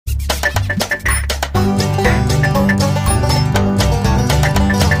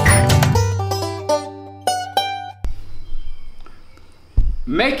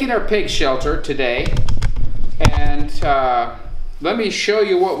making our pig shelter today, and let me show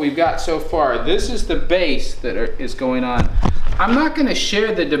you what we've got so far. This is the base that is going on. I'm not going to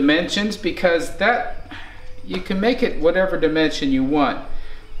share the dimensions because you can make it whatever dimension you want.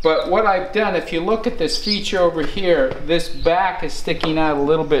 But what I've done, if you look at this feature over here, this back is sticking out a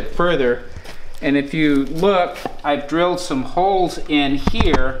little bit further. And if you look, I've drilled some holes in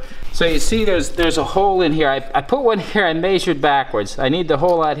here. So you see there's a hole in here. I put one here and measured backwards. I need the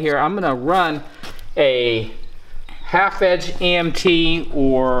hole out here. I'm gonna run a half-edge EMT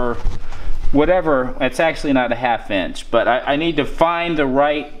or whatever. It's actually not a half-inch, but I need to find the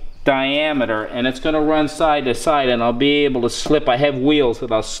right diameter, and it's gonna run side to side, and I'll be able to slip. I have wheels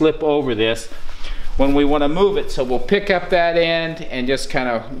that I'll slip over this when we want to move it, so we'll pick up that end and just kind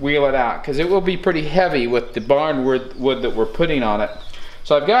of wheel it out, because it will be pretty heavy with the barn wood that we're putting on it.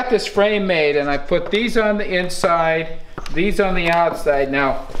 So I've got this frame made, and I put these on the inside, these on the outside.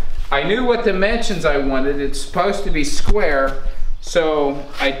 Now, I knew what dimensions I wanted. It's supposed to be square, so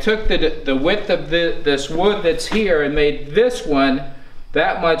I took the width of this wood that's here and made this one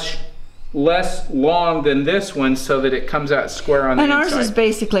that much less long than this one, so that it comes out square on the inside. And ours is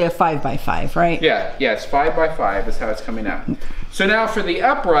basically a 5 by 5, right? Yeah, it's 5 by 5 is how it's coming out. So now for the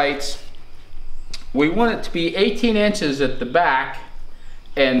uprights, we want it to be 18 inches at the back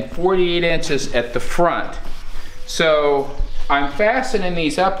and 48 inches at the front. So I'm fastening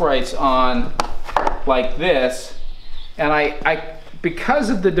these uprights on like this, and I because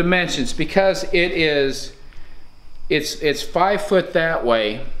of the dimensions, because it's 5 foot that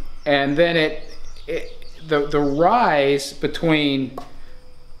way, and then the rise between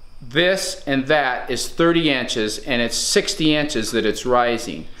this and that is 30 inches, and it's 60 inches that it's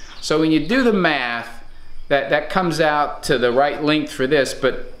rising. So when you do the math, that comes out to the right length for this,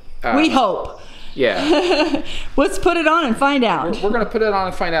 but we hope. Yeah. Let's put it on and find out. We're going to put it on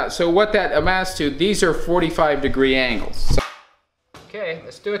and find out. So what that amounts to, these are 45-degree angles. So, okay,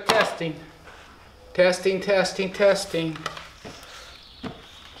 let's do a testing. Testing, testing, testing.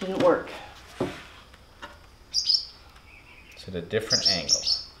 Didn't work. It's at a different angle.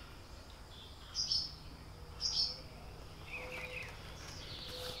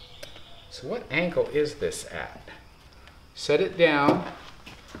 So what angle is this at? Set it down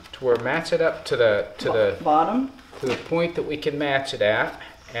to where match it up to the bottom, to the point that we can match it at,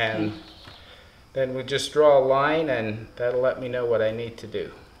 and then we just draw a line, and that'll let me know what I need to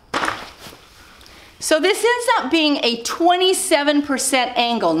do. So this ends up being a 27%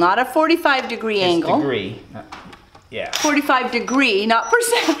 angle, not a 45-degree angle. It's degree. Yeah. 45 degree, not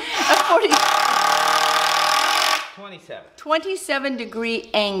percent. A 27-degree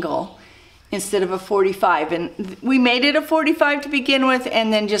angle instead of a 45. And we made it a 45 to begin with,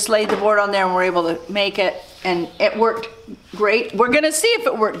 and then just laid the board on there, and we're able to make it, and it worked great. We're gonna see if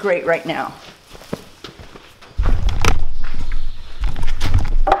it worked great right now.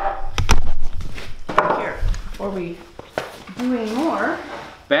 Here, before we do any more.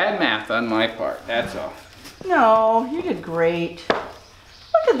 Bad math on my part, that's all. No, you did great.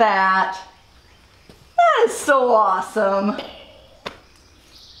 Look at that. That is so awesome.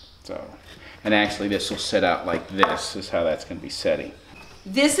 So, and actually this will set out like this, is how that's going to be setting.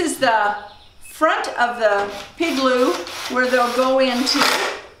 This is the front of the Pigloo where they'll go into,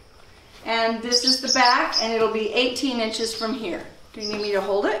 and this is the back, and it'll be 18 inches from here. Do you need me to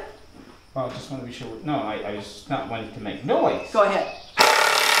hold it? Well, I just want to be sure. No, I just not wanting to make noise. Go ahead.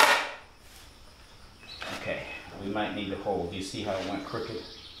 Okay, we might need to hold. You see how it went crooked?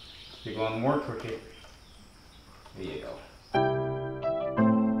 You're going more crooked. There you go.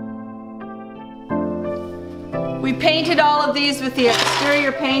 We painted all of these with the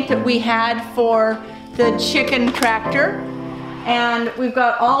exterior paint that we had for the chicken tractor. And we've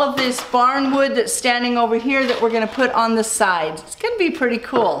got all of this barn wood that's standing over here that we're going to put on the sides. It's going to be pretty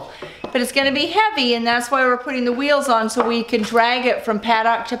cool. But it's going to be heavy, and that's why we're putting the wheels on, so we can drag it from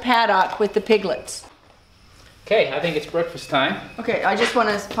paddock to paddock with the piglets. Okay, I think it's breakfast time. Okay, I just want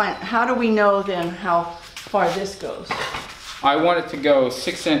to find, how do we know then how far this goes? I want it to go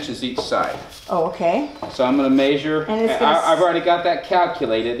 6 inches each side. Oh, okay. So I'm going to measure. And it's gonna I've already got that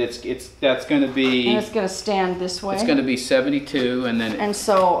calculated. That's going to be. And it's going to stand this way. It's going to be 72, and then. And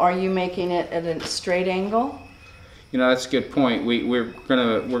so, are you making it at a straight angle? You know, that's a good point. We're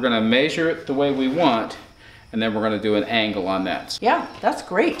gonna measure it the way we want, and then we're gonna do an angle on that. Yeah, that's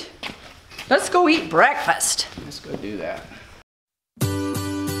great. Let's go eat breakfast. Let's go do that.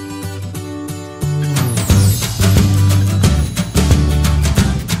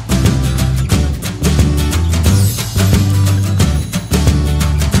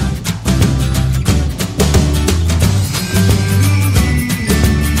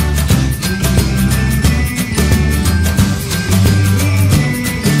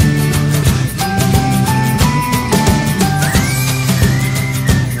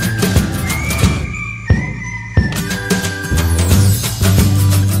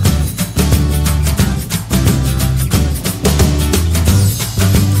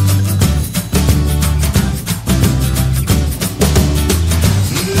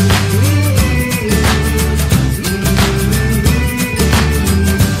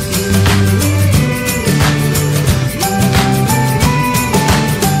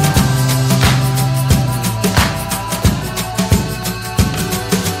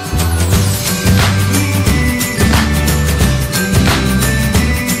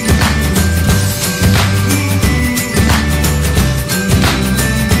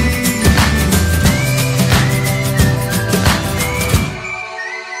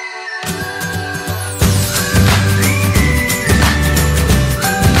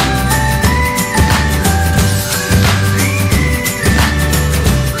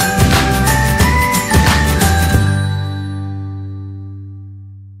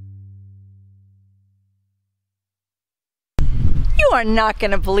 are not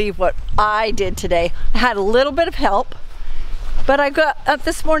going to believe what I did today. I had a little bit of help, but I got up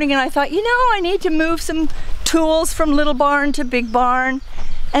this morning and I thought, you know, I need to move some tools from little barn to big barn.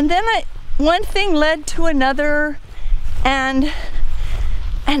 And then one thing led to another, and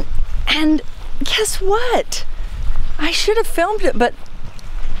guess what? I should have filmed it, but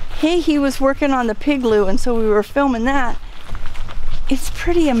hey, he was working on the Pigloo, and so we were filming that. It's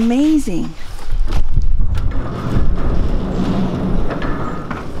pretty amazing.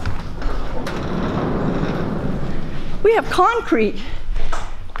 We have concrete.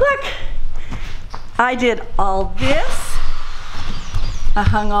 Look, I did all this. I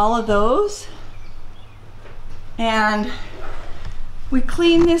hung all of those. And we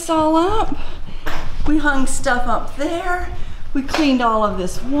cleaned this all up. We hung stuff up there. We cleaned all of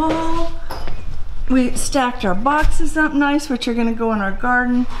this wall. We stacked our boxes up nice, which are gonna go in our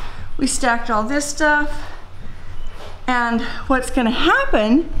garden. We stacked all this stuff. And what's gonna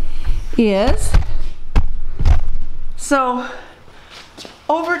happen is, so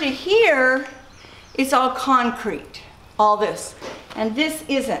over to here, it's all concrete, all this. And this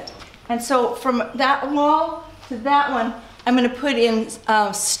isn't. And so from that wall to that one, I'm gonna put in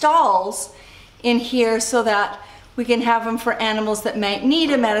stalls in here so that we can have them for animals that might need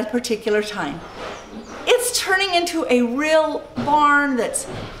them at a particular time. It's turning into a real barn that's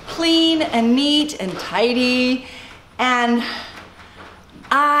clean and neat and tidy, and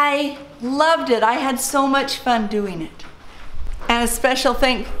I loved it. I had so much fun doing it. And a special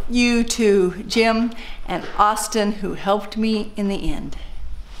thank you to Jim and Austin, who helped me in the end.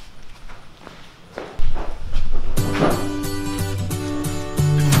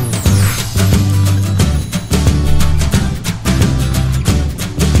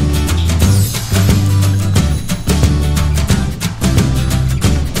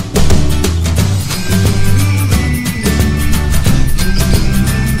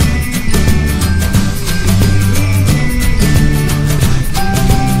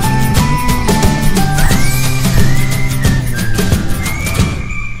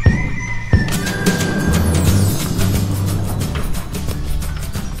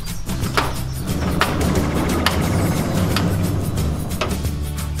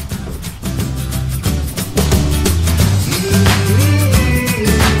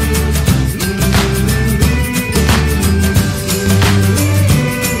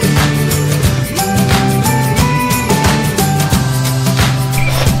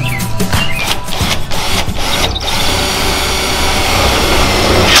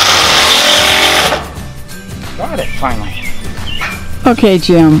 Finally. Okay,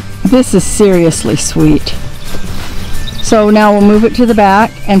 Jim, this is seriously sweet. So now we'll move it to the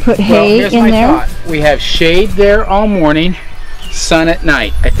back and put hay in there. Thought. We have shade there all morning, sun at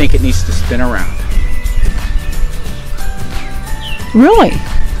night. I think it needs to spin around. Really?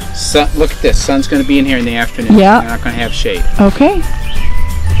 Sun, look at this. Sun's going to be in here in the afternoon. Yeah. We're not going to have shade. Okay.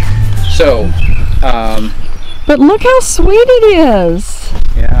 So, but look how sweet it is.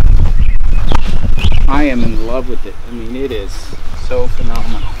 Yeah. I am in love with it. I mean, it is so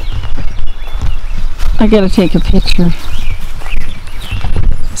phenomenal. I gotta take a picture.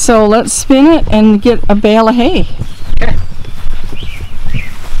 So let's spin it and get a bale of hay. Okay.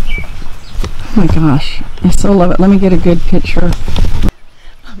 Oh my gosh, I so love it. Let me get a good picture.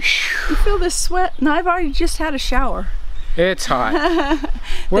 You feel this sweat? And I've already just had a shower. It's hot.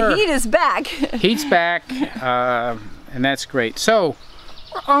 The heat is back. Heat's back, and that's great. So,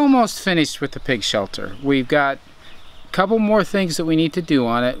 we're almost finished with the pig shelter. We've got a couple more things that we need to do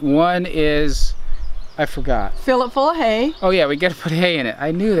on it. One is, I forgot. Fill it full of hay. Oh yeah, we got to put hay in it.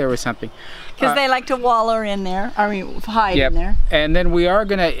 I knew there was something. Because they like to waller in there, I mean hide in there. And then we are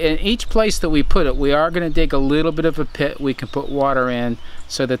gonna, in each place that we put it, we are gonna dig a little bit of a pit we can put water in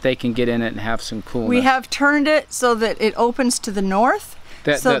so that they can get in it and have some coolness. We have turned it so that it opens to the north.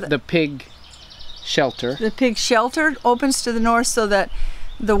 The pig shelter. The pig shelter opens to the north so that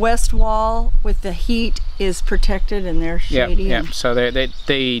the west wall with the heat is protected and they're shady. Yeah, so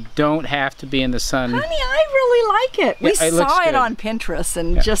they don't have to be in the sun. Honey, I really like it. Yeah, we saw it on Pinterest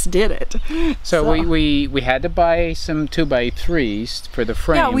and just did it. So we had to buy some 2x3s for the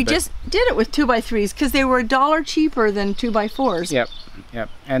frame. Yeah, we just did it with 2x3s because they were $1 cheaper than 2x4s. Yep.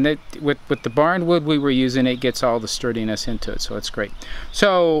 And with the barn wood we were using, it gets all the sturdiness into it, so it's great.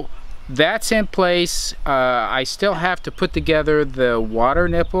 So that's in place. I still have to put together the water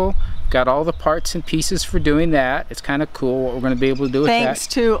nipple. Got all the parts and pieces for doing that. It's kind of cool what we're going to be able to do with that. Thanks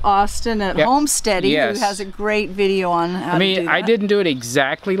to Austin at Homesteady, who has a great video on how to do that. I didn't do it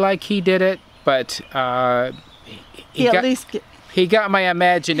exactly like he did it, but he at least he got my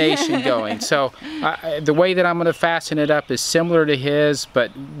imagination going. So the way that I'm going to fasten it up is similar to his,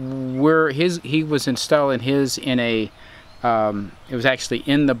 but he was installing his in a it was actually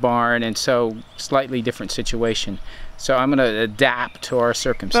in the barn, and so slightly different situation. So I'm going to adapt to our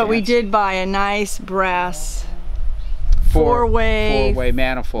circumstances. But we did buy a nice brass four-way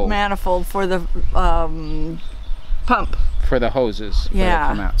manifold for the pump. For the hoses that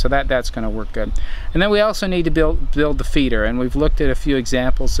come out. So that's going to work good. And then we also need to build the feeder, and we've looked at a few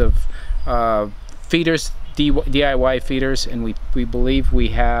examples of feeders, DIY feeders, and we believe we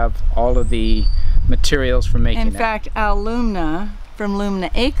have all of the materials for making In fact, Alumna from Lumna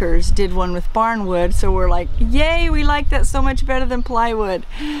Acres did one with barnwood, so we're like, yay, we like that so much better than plywood.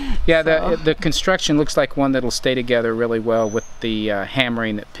 Yeah, so. The construction looks like one that'll stay together really well with the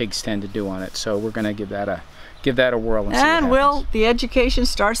hammering that pigs tend to do on it. So we're going to give that a whirl and see what happens. The education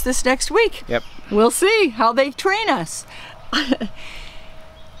starts this next week. Yep. We'll see how they train us.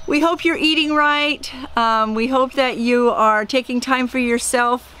 We hope you're eating right. We hope that you are taking time for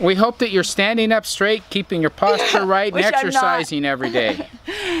yourself. We hope that you're standing up straight, keeping your posture right, and exercising every day.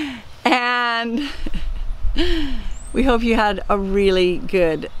 And we hope you had a really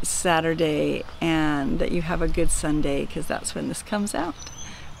good Saturday and that you have a good Sunday, because that's when this comes out.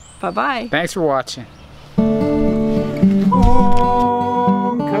 Bye-bye. Thanks for watching.